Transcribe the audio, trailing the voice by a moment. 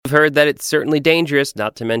I've heard that it's certainly dangerous,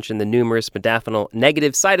 not to mention the numerous modafinil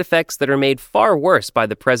negative side effects that are made far worse by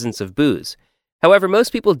the presence of booze. However,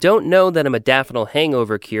 most people don't know that a modafinil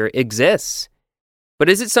hangover cure exists. But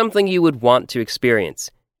is it something you would want to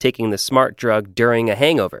experience, taking the smart drug during a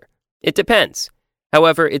hangover? It depends.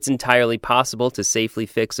 However, it's entirely possible to safely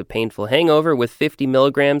fix a painful hangover with 50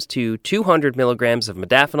 milligrams to 200 milligrams of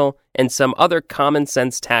modafinil and some other common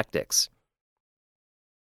sense tactics.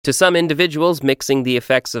 To some individuals, mixing the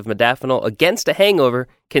effects of modafinil against a hangover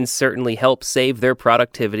can certainly help save their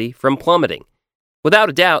productivity from plummeting. Without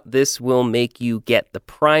a doubt, this will make you get the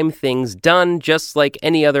prime things done just like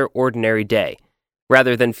any other ordinary day.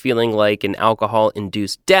 Rather than feeling like an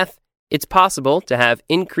alcohol-induced death, it's possible to have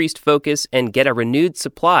increased focus and get a renewed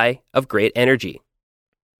supply of great energy.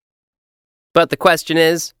 But the question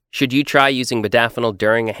is, should you try using modafinil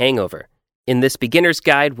during a hangover? In this beginner's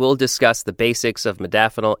guide, we'll discuss the basics of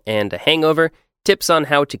modafinil and a hangover, tips on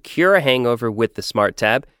how to cure a hangover with the Smart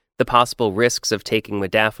Tab, the possible risks of taking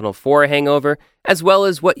modafinil for a hangover, as well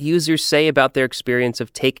as what users say about their experience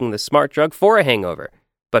of taking the smart drug for a hangover.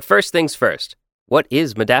 But first things first, what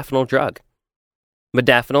is modafinil drug?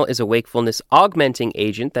 Modafinil is a wakefulness-augmenting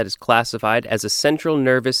agent that is classified as a central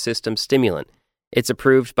nervous system stimulant. It's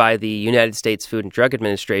approved by the United States Food and Drug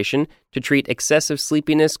Administration to treat excessive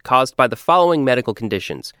sleepiness caused by the following medical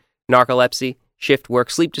conditions: narcolepsy, shift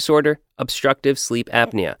work sleep disorder, obstructive sleep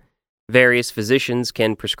apnea. Various physicians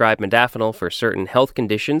can prescribe modafinil for certain health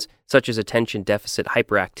conditions such as attention deficit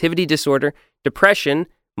hyperactivity disorder, depression,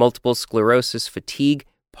 multiple sclerosis, fatigue,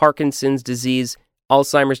 Parkinson's disease,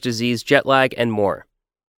 Alzheimer's disease, jet lag, and more.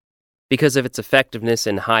 Because of its effectiveness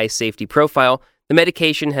and high safety profile, the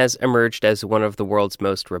medication has emerged as one of the world's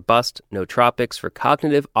most robust nootropics for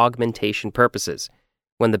cognitive augmentation purposes.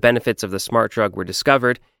 When the benefits of the smart drug were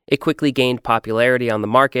discovered, it quickly gained popularity on the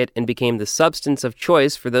market and became the substance of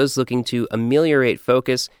choice for those looking to ameliorate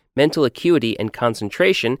focus, mental acuity, and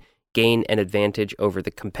concentration, gain an advantage over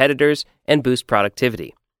the competitors, and boost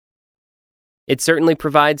productivity. It certainly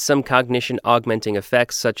provides some cognition-augmenting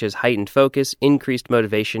effects such as heightened focus, increased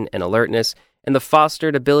motivation and alertness, and the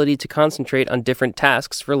fostered ability to concentrate on different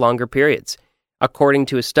tasks for longer periods. According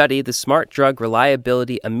to a study, the smart drug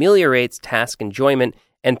reliability ameliorates task enjoyment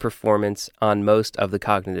and performance on most of the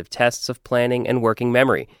cognitive tests of planning and working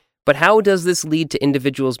memory. But how does this lead to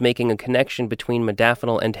individuals making a connection between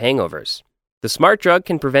modafinil and hangovers? The smart drug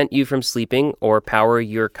can prevent you from sleeping or power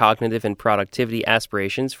your cognitive and productivity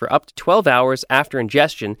aspirations for up to 12 hours after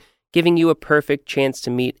ingestion, giving you a perfect chance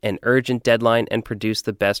to meet an urgent deadline and produce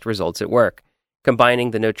the best results at work. Combining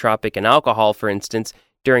the nootropic and alcohol, for instance,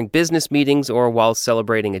 during business meetings or while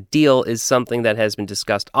celebrating a deal is something that has been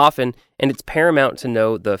discussed often, and it's paramount to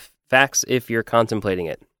know the facts if you're contemplating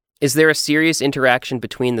it. Is there a serious interaction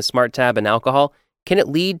between the Smart Tab and alcohol? Can it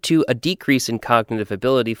lead to a decrease in cognitive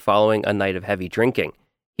ability following a night of heavy drinking?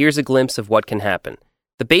 Here's a glimpse of what can happen.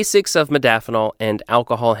 The basics of modafinil and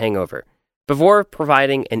alcohol hangover. Before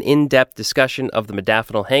providing an in-depth discussion of the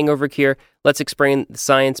modafinil hangover cure, let's explain the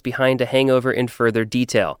science behind a hangover in further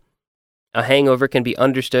detail. A hangover can be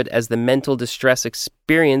understood as the mental distress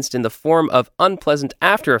experienced in the form of unpleasant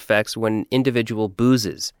after effects when an individual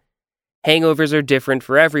boozes. Hangovers are different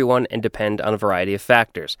for everyone and depend on a variety of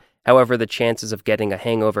factors. However, the chances of getting a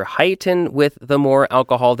hangover heighten with the more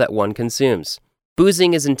alcohol that one consumes.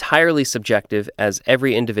 Boozing is entirely subjective, as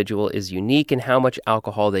every individual is unique in how much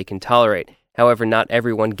alcohol they can tolerate. However, not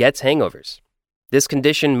everyone gets hangovers. This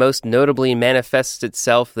condition most notably manifests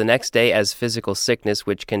itself the next day as physical sickness,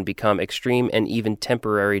 which can become extreme and even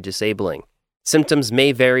temporary disabling. Symptoms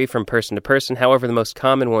may vary from person to person. However, the most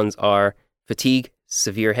common ones are fatigue,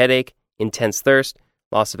 severe headache, intense thirst,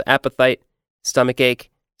 loss of appetite, stomach ache,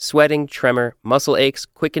 sweating, tremor, muscle aches,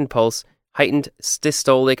 quickened pulse, heightened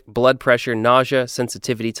systolic blood pressure, nausea,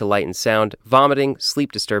 sensitivity to light and sound, vomiting,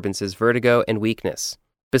 sleep disturbances, vertigo, and weakness.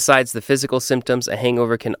 Besides the physical symptoms, a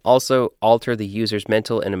hangover can also alter the user's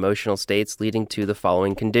mental and emotional states, leading to the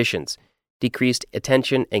following conditions: decreased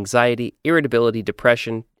attention, anxiety, irritability,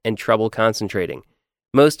 depression, and trouble concentrating.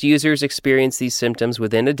 Most users experience these symptoms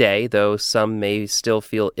within a day, though some may still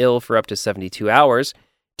feel ill for up to 72 hours.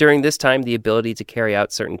 During this time, the ability to carry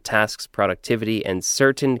out certain tasks, productivity, and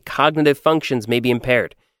certain cognitive functions may be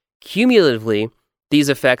impaired. Cumulatively, these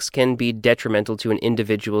effects can be detrimental to an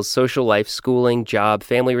individual's social life, schooling, job,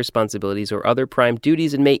 family responsibilities, or other prime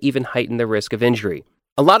duties, and may even heighten the risk of injury.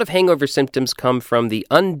 A lot of hangover symptoms come from the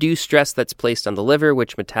undue stress that's placed on the liver,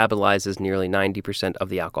 which metabolizes nearly 90% of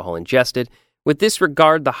the alcohol ingested. With this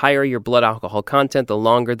regard, the higher your blood alcohol content, the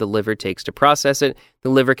longer the liver takes to process it. The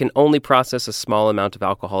liver can only process a small amount of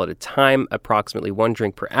alcohol at a time, approximately 1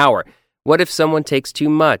 drink per hour. What if someone takes too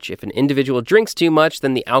much? If an individual drinks too much,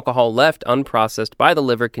 then the alcohol left unprocessed by the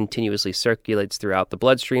liver continuously circulates throughout the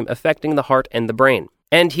bloodstream, affecting the heart and the brain.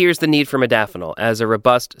 And here's the need for modafinil. As a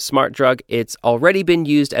robust, smart drug, it's already been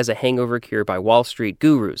used as a hangover cure by Wall Street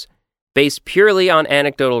gurus. Based purely on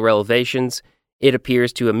anecdotal revelations, it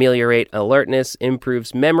appears to ameliorate alertness,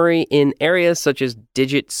 improves memory in areas such as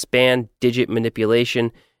digit span, digit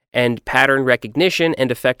manipulation, and pattern recognition,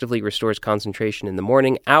 and effectively restores concentration in the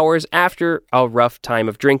morning hours after a rough time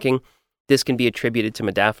of drinking. This can be attributed to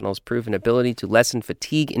modafinil's proven ability to lessen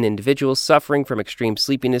fatigue in individuals suffering from extreme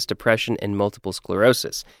sleepiness, depression, and multiple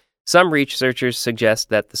sclerosis. Some researchers suggest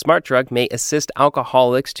that the smart drug may assist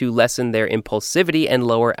alcoholics to lessen their impulsivity and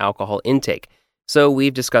lower alcohol intake. So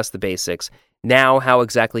we've discussed the basics. Now, how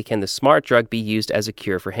exactly can the smart drug be used as a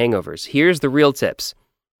cure for hangovers? Here's the real tips.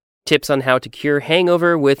 Tips on how to cure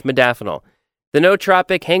hangover with modafinil. The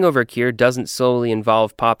nootropic hangover cure doesn't solely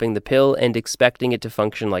involve popping the pill and expecting it to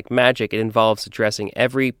function like magic. It involves addressing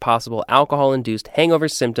every possible alcohol-induced hangover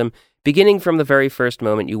symptom, beginning from the very first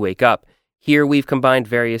moment you wake up. Here, we've combined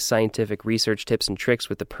various scientific research tips and tricks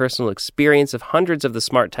with the personal experience of hundreds of the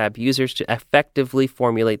SmartTab users to effectively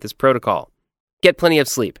formulate this protocol. Get plenty of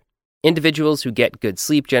sleep. Individuals who get good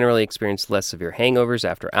sleep generally experience less severe hangovers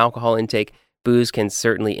after alcohol intake. Booze can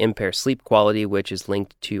certainly impair sleep quality, which is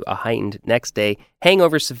linked to a heightened next day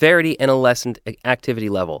hangover severity and a lessened activity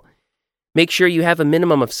level. Make sure you have a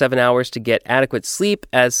minimum of 7 hours to get adequate sleep,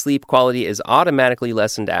 as sleep quality is automatically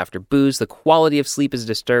lessened after booze. The quality of sleep is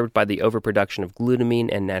disturbed by the overproduction of glutamine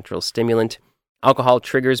and natural stimulant. Alcohol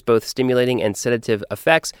triggers both stimulating and sedative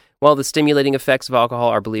effects. While the stimulating effects of alcohol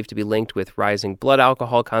are believed to be linked with rising blood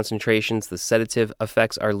alcohol concentrations, the sedative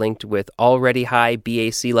effects are linked with already high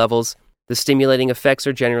BAC levels. The stimulating effects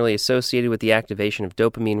are generally associated with the activation of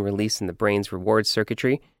dopamine release in the brain's reward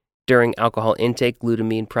circuitry. During alcohol intake,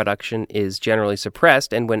 glutamine production is generally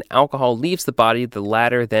suppressed, and when alcohol leaves the body, the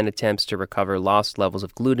latter then attempts to recover lost levels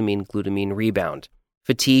of glutamine rebound.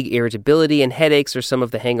 Fatigue, irritability, and headaches are some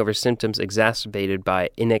of the hangover symptoms exacerbated by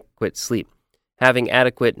inadequate sleep. Having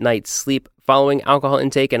adequate night's sleep following alcohol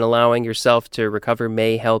intake and allowing yourself to recover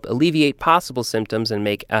may help alleviate possible symptoms and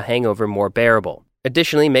make a hangover more bearable.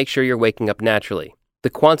 Additionally, make sure you're waking up naturally.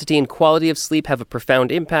 The quantity and quality of sleep have a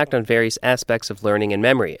profound impact on various aspects of learning and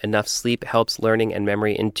memory. Enough sleep helps learning and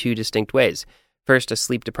memory in two distinct ways. First, a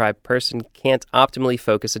sleep-deprived person can't optimally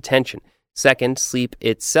focus attention. Second, sleep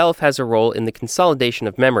itself has a role in the consolidation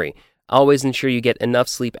of memory. Always ensure you get enough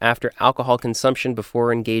sleep after alcohol consumption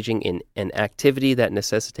before engaging in an activity that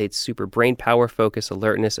necessitates super brain power, focus,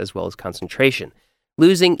 alertness, as well as concentration.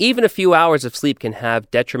 Losing even a few hours of sleep can have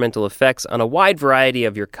detrimental effects on a wide variety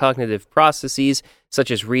of your cognitive processes, such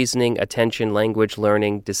as reasoning, attention, language,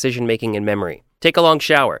 learning, decision-making, and memory. Take a long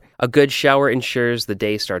shower. A good shower ensures the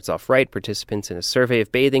day starts off right. Participants in a survey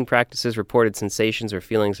of bathing practices reported sensations or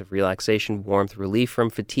feelings of relaxation, warmth, relief from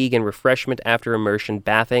fatigue, and refreshment after immersion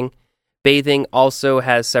bathing. Bathing also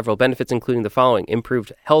has several benefits, including the following: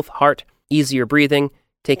 improved health, heart, easier breathing,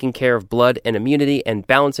 taking care of blood and immunity, and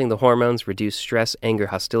balancing the hormones, reduce stress, anger,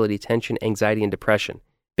 hostility, tension, anxiety, and depression.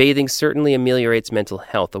 Bathing certainly ameliorates mental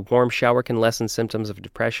health. A warm shower can lessen symptoms of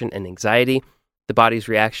depression and anxiety. The body's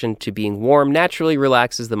reaction to being warm naturally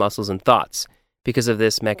relaxes the muscles and thoughts. Because of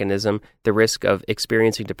this mechanism, the risk of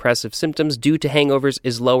experiencing depressive symptoms due to hangovers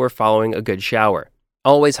is lower following a good shower.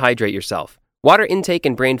 Always hydrate yourself. Water intake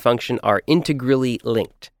and brain function are integrally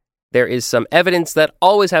linked. There is some evidence that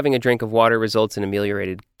always having a drink of water results in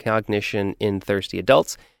ameliorated cognition in thirsty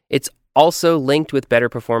adults. It's also linked with better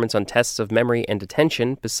performance on tests of memory and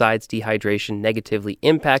attention. Besides, dehydration negatively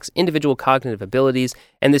impacts individual cognitive abilities,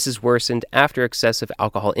 and this is worsened after excessive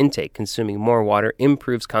alcohol intake. Consuming more water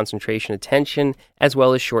improves concentration, attention, as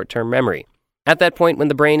well as short-term memory. At that point, when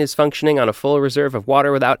the brain is functioning on a full reserve of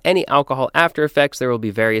water without any alcohol after effects, there will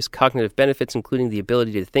be various cognitive benefits, including the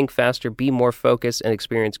ability to think faster, be more focused, and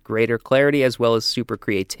experience greater clarity, as well as super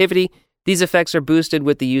creativity. These effects are boosted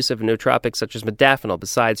with the use of nootropics such as modafinil.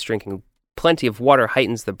 Besides, drinking plenty of water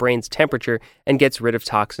heightens the brain's temperature and gets rid of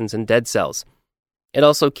toxins and dead cells. It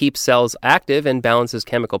also keeps cells active and balances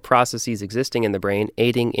chemical processes existing in the brain,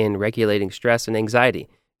 aiding in regulating stress and anxiety.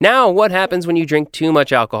 Now, what happens when you drink too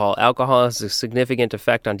much alcohol? Alcohol has a significant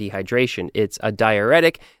effect on dehydration. It's a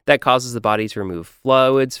diuretic that causes the body to remove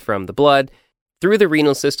fluids from the blood through the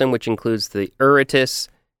renal system, which includes the ureter,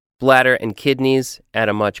 bladder, and kidneys, at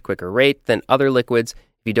a much quicker rate than other liquids.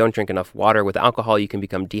 If you don't drink enough water with alcohol, you can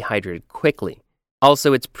become dehydrated quickly.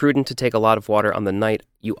 Also, it's prudent to take a lot of water on the night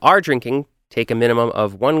you are drinking. Take a minimum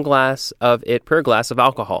of 1 glass of it per glass of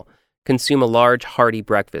alcohol. Consume a large, hearty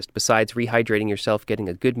breakfast. Besides rehydrating yourself, getting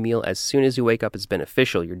a good meal as soon as you wake up is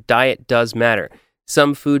beneficial. Your diet does matter.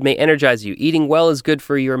 Some food may energize you. Eating well is good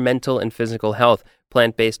for your mental and physical health.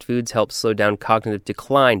 Plant-based foods help slow down cognitive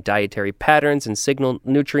decline. Dietary patterns and signal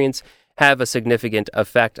nutrients have a significant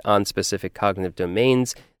effect on specific cognitive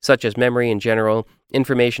domains, such as memory in general,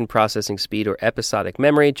 information processing speed, or episodic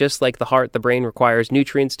memory. Just like the heart, the brain requires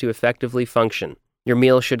nutrients to effectively function. Your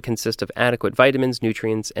meal should consist of adequate vitamins,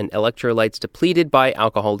 nutrients, and electrolytes depleted by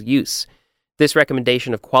alcohol use. This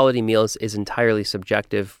recommendation of quality meals is entirely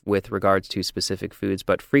subjective with regards to specific foods,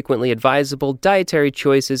 but frequently advisable dietary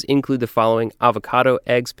choices include the following: avocado,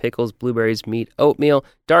 eggs, pickles, blueberries, meat, oatmeal,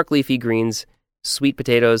 dark leafy greens, sweet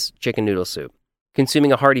potatoes, chicken noodle soup.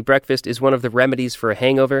 Consuming a hearty breakfast is one of the remedies for a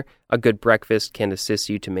hangover. A good breakfast can assist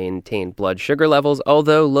you to maintain blood sugar levels.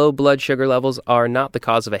 Although low blood sugar levels are not the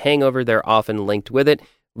cause of a hangover, they're often linked with it.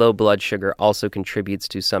 Low blood sugar also contributes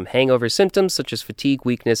to some hangover symptoms such as fatigue,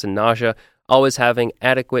 weakness, and nausea. Always having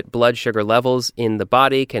adequate blood sugar levels in the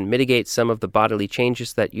body can mitigate some of the bodily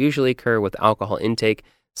changes that usually occur with alcohol intake,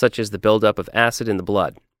 such as the buildup of acid in the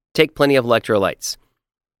blood. Take plenty of electrolytes.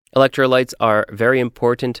 Electrolytes are very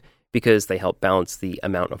important because they help balance the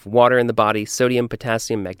amount of water in the body. Sodium,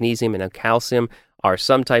 potassium, magnesium, and calcium are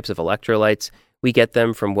some types of electrolytes. We get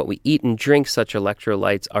them from what we eat and drink. Such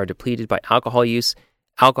electrolytes are depleted by alcohol use.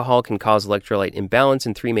 Alcohol can cause electrolyte imbalance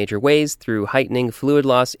in three major ways: through heightening fluid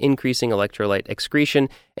loss, increasing electrolyte excretion,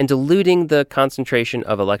 and diluting the concentration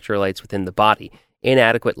of electrolytes within the body.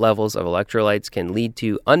 Inadequate levels of electrolytes can lead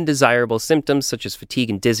to undesirable symptoms such as fatigue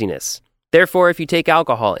and dizziness. Therefore, if you take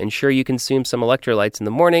alcohol, ensure you consume some electrolytes in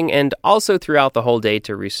the morning and also throughout the whole day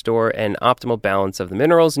to restore an optimal balance of the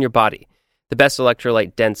minerals in your body. The best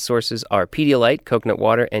electrolyte-dense sources are Pedialyte, coconut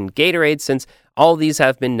water, and Gatorade, since all these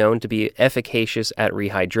have been known to be efficacious at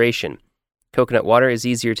rehydration. Coconut water is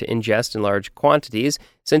easier to ingest in large quantities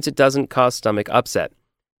since it doesn't cause stomach upset.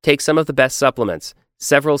 Take some of the best supplements.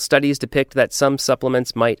 Several studies depict that some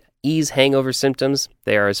supplements might ease hangover symptoms.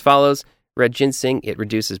 They are as follows: red ginseng, it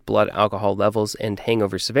reduces blood alcohol levels and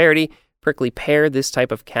hangover severity. Prickly pear, this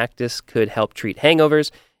type of cactus could help treat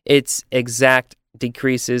hangovers. Its exact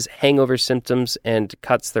decreases hangover symptoms and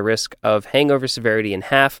cuts the risk of hangover severity in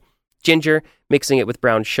half. Ginger, mixing it with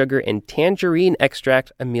brown sugar and tangerine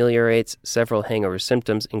extract, ameliorates several hangover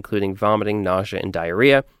symptoms, including vomiting, nausea, and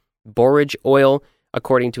diarrhea. Borage oil,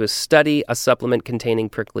 according to a study, a supplement containing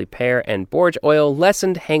prickly pear and borage oil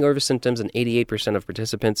lessened hangover symptoms in 88% of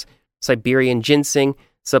participants. Siberian ginseng,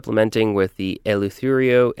 supplementing with the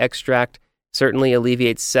eleutherio extract, certainly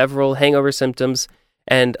alleviates several hangover symptoms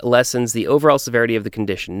and lessens the overall severity of the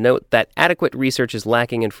condition. Note that adequate research is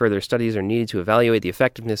lacking and further studies are needed to evaluate the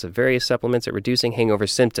effectiveness of various supplements at reducing hangover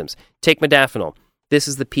symptoms. Take modafinil. This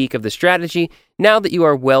is the peak of the strategy. Now that you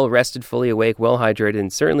are well rested, fully awake, well hydrated,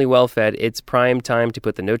 and certainly well fed, it's prime time to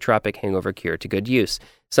put the nootropic hangover cure to good use.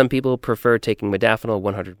 Some people prefer taking modafinil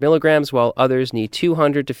 100 milligrams, while others need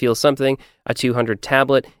 200 to feel something. A 200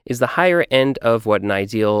 tablet is the higher end of what an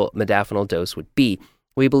ideal modafinil dose would be.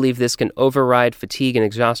 We believe this can override fatigue and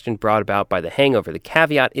exhaustion brought about by the hangover. The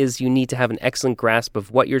caveat is you need to have an excellent grasp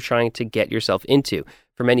of what you're trying to get yourself into.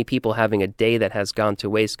 For many people, having a day that has gone to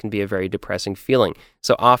waste can be a very depressing feeling.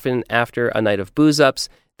 So often after a night of booze-ups,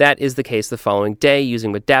 that is the case the following day.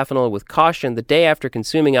 Using modafinil with caution the day after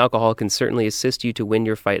consuming alcohol can certainly assist you to win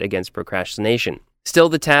your fight against procrastination. Still,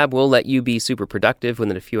 the tab will let you be super productive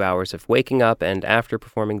within a few hours of waking up and after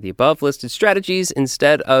performing the above listed strategies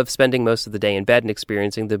instead of spending most of the day in bed and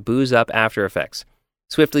experiencing the booze-up after effects.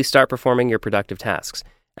 Swiftly start performing your productive tasks.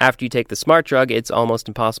 After you take the smart drug, it's almost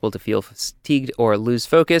impossible to feel fatigued or lose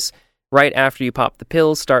focus. Right after you pop the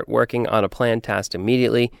pills, start working on a planned task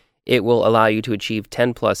immediately. It will allow you to achieve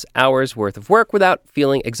 10 plus hours worth of work without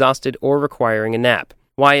feeling exhausted or requiring a nap.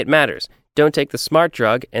 Why it matters. Don't take the smart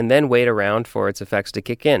drug and then wait around for its effects to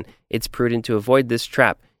kick in. It's prudent to avoid this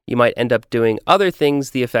trap. You might end up doing other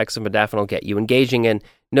things the effects of modafinil get you engaging in.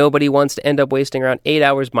 Nobody wants to end up wasting around 8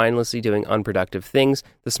 hours mindlessly doing unproductive things.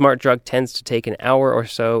 The smart drug tends to take an hour or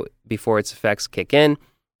so before its effects kick in.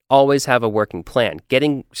 Always have a working plan.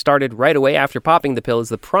 Getting started right away after popping the pill is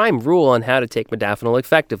the prime rule on how to take modafinil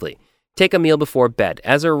effectively. Take a meal before bed.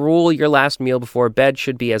 As a rule, your last meal before bed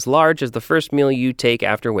should be as large as the first meal you take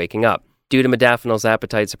after waking up. Due to modafinil's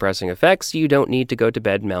appetite-suppressing effects, you don't need to go to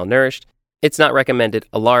bed malnourished. It's not recommended.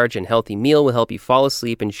 A large and healthy meal will help you fall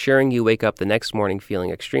asleep, ensuring you wake up the next morning feeling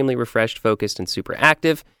extremely refreshed, focused, and super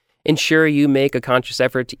active. Ensure you make a conscious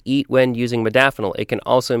effort to eat when using modafinil. It can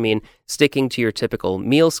also mean sticking to your typical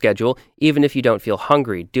meal schedule, even if you don't feel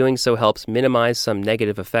hungry. Doing so helps minimize some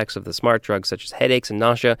negative effects of the smart drug, such as headaches and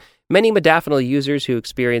nausea. Many modafinil users who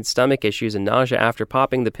experience stomach issues and nausea after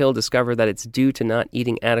popping the pill discover that it's due to not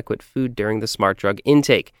eating adequate food during the smart drug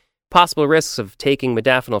intake. Possible risks of taking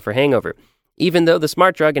modafinil for hangover. Even though the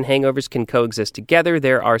smart drug and hangovers can coexist together,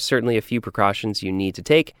 there are certainly a few precautions you need to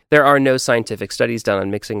take. There are no scientific studies done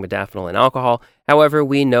on mixing modafinil and alcohol. However,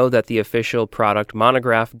 we know that the official product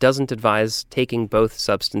monograph doesn't advise taking both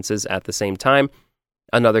substances at the same time.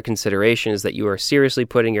 Another consideration is that you are seriously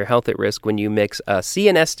putting your health at risk when you mix a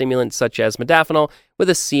CNS stimulant such as modafinil with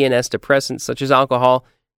a CNS depressant such as alcohol.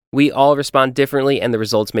 We all respond differently and the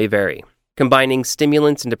results may vary. Combining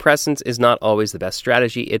stimulants and depressants is not always the best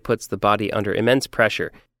strategy. It puts the body under immense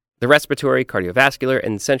pressure. The respiratory, cardiovascular,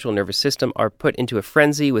 and central nervous system are put into a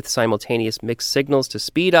frenzy with simultaneous mixed signals to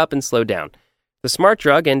speed up and slow down. The smart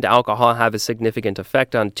drug and alcohol have a significant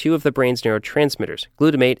effect on two of the brain's neurotransmitters,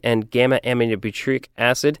 glutamate and gamma-aminobutyric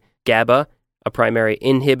acid. GABA, a primary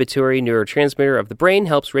inhibitory neurotransmitter of the brain,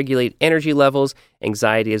 helps regulate energy levels,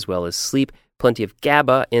 anxiety, as well as sleep. Plenty of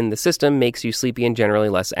GABA in the system makes you sleepy and generally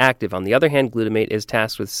less active. On the other hand, glutamate is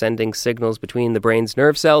tasked with sending signals between the brain's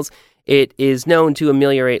nerve cells. It is known to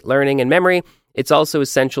ameliorate learning and memory. It's also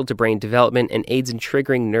essential to brain development and aids in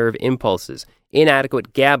triggering nerve impulses.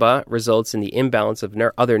 Inadequate GABA results in the imbalance of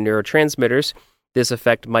other neurotransmitters. This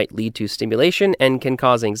effect might lead to stimulation and can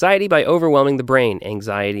cause anxiety by overwhelming the brain.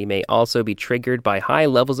 Anxiety may also be triggered by high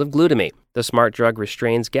levels of glutamate. The smart drug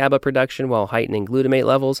restrains GABA production while heightening glutamate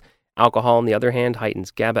levels. Alcohol, on the other hand,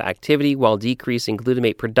 heightens GABA activity while decreasing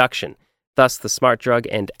glutamate production. Thus, the smart drug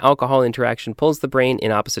and alcohol interaction pulls the brain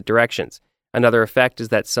in opposite directions. Another effect is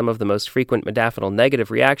that some of the most frequent modafinil negative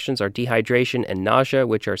reactions are dehydration and nausea,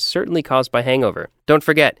 which are certainly caused by hangover. Don't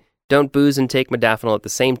forget, don't booze and take modafinil at the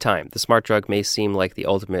same time. The smart drug may seem like the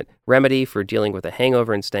ultimate remedy for dealing with a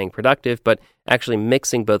hangover and staying productive, but actually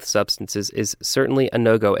mixing both substances is certainly a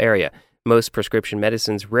no-go area. Most prescription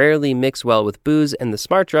medicines rarely mix well with booze, and the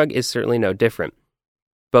smart drug is certainly no different.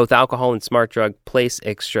 Both alcohol and smart drug place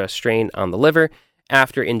extra strain on the liver.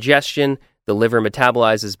 After ingestion, the liver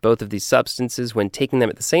metabolizes both of these substances. When taking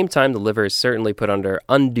them at the same time, the liver is certainly put under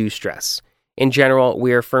undue stress. In general,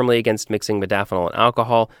 we are firmly against mixing modafinil and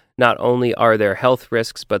alcohol. Not only are there health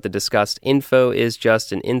risks, but the discussed info is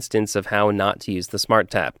just an instance of how not to use the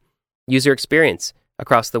smart tab. User experience.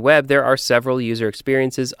 Across the web, there are several user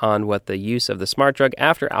experiences on what the use of the smart drug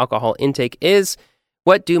after alcohol intake is.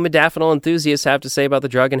 What do modafinil enthusiasts have to say about the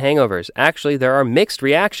drug and hangovers? Actually, there are mixed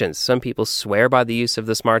reactions. Some people swear by the use of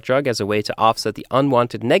the smart drug as a way to offset the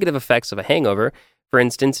unwanted negative effects of a hangover. For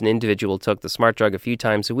instance, an individual took the smart drug a few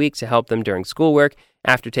times a week to help them during schoolwork.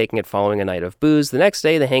 After taking it following a night of booze, the next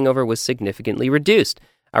day the hangover was significantly reduced.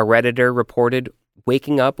 A Redditor reported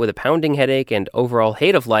waking up with a pounding headache and overall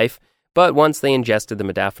hate of life. But once they ingested the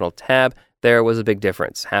modafinil tab, there was a big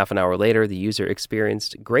difference. Half an hour later, the user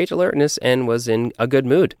experienced great alertness and was in a good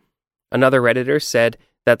mood. Another Redditor said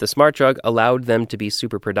that the smart drug allowed them to be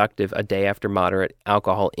super productive a day after moderate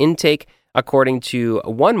alcohol intake. According to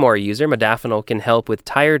one more user, modafinil can help with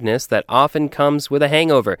tiredness that often comes with a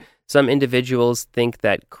hangover. Some individuals think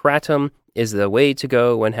that kratom is the way to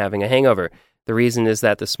go when having a hangover. The reason is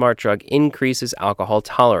that the smart drug increases alcohol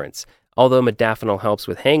tolerance. Although modafinil helps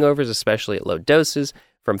with hangovers, especially at low doses,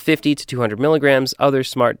 from 50 to 200 milligrams, other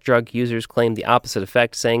smart drug users claim the opposite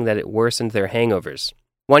effect, saying that it worsened their hangovers.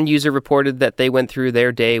 One user reported that they went through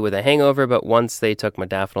their day with a hangover, but once they took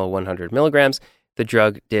modafinil 100 milligrams, the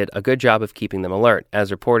drug did a good job of keeping them alert.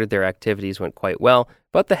 As reported, their activities went quite well,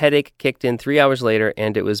 but the headache kicked in 3 hours later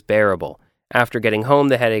and it was bearable. After getting home,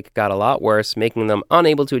 the headache got a lot worse, making them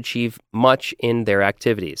unable to achieve much in their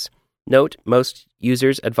activities. Note, most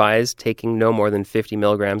users advise taking no more than 50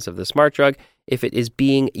 milligrams of the smart drug if it is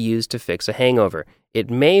being used to fix a hangover. It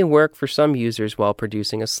may work for some users while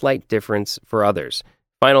producing a slight difference for others.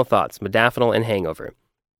 Final thoughts, modafinil and hangover.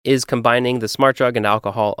 Is combining the smart drug and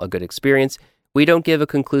alcohol a good experience? We don't give a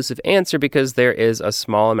conclusive answer because there is a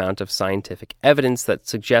small amount of scientific evidence that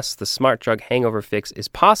suggests the smart drug hangover fix is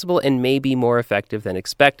possible and may be more effective than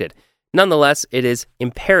expected. Nonetheless, it is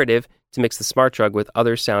imperative to mix the smart drug with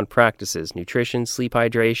other sound practices, nutrition, sleep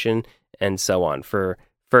hydration, and so on, for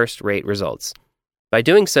first-rate results. By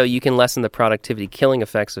doing so, you can lessen the productivity-killing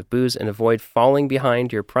effects of booze and avoid falling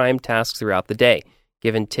behind your prime tasks throughout the day.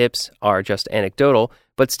 Given tips are just anecdotal,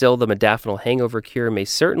 but still the modafinil hangover cure may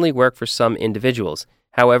certainly work for some individuals.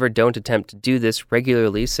 However, don't attempt to do this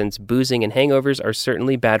regularly since boozing and hangovers are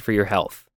certainly bad for your health.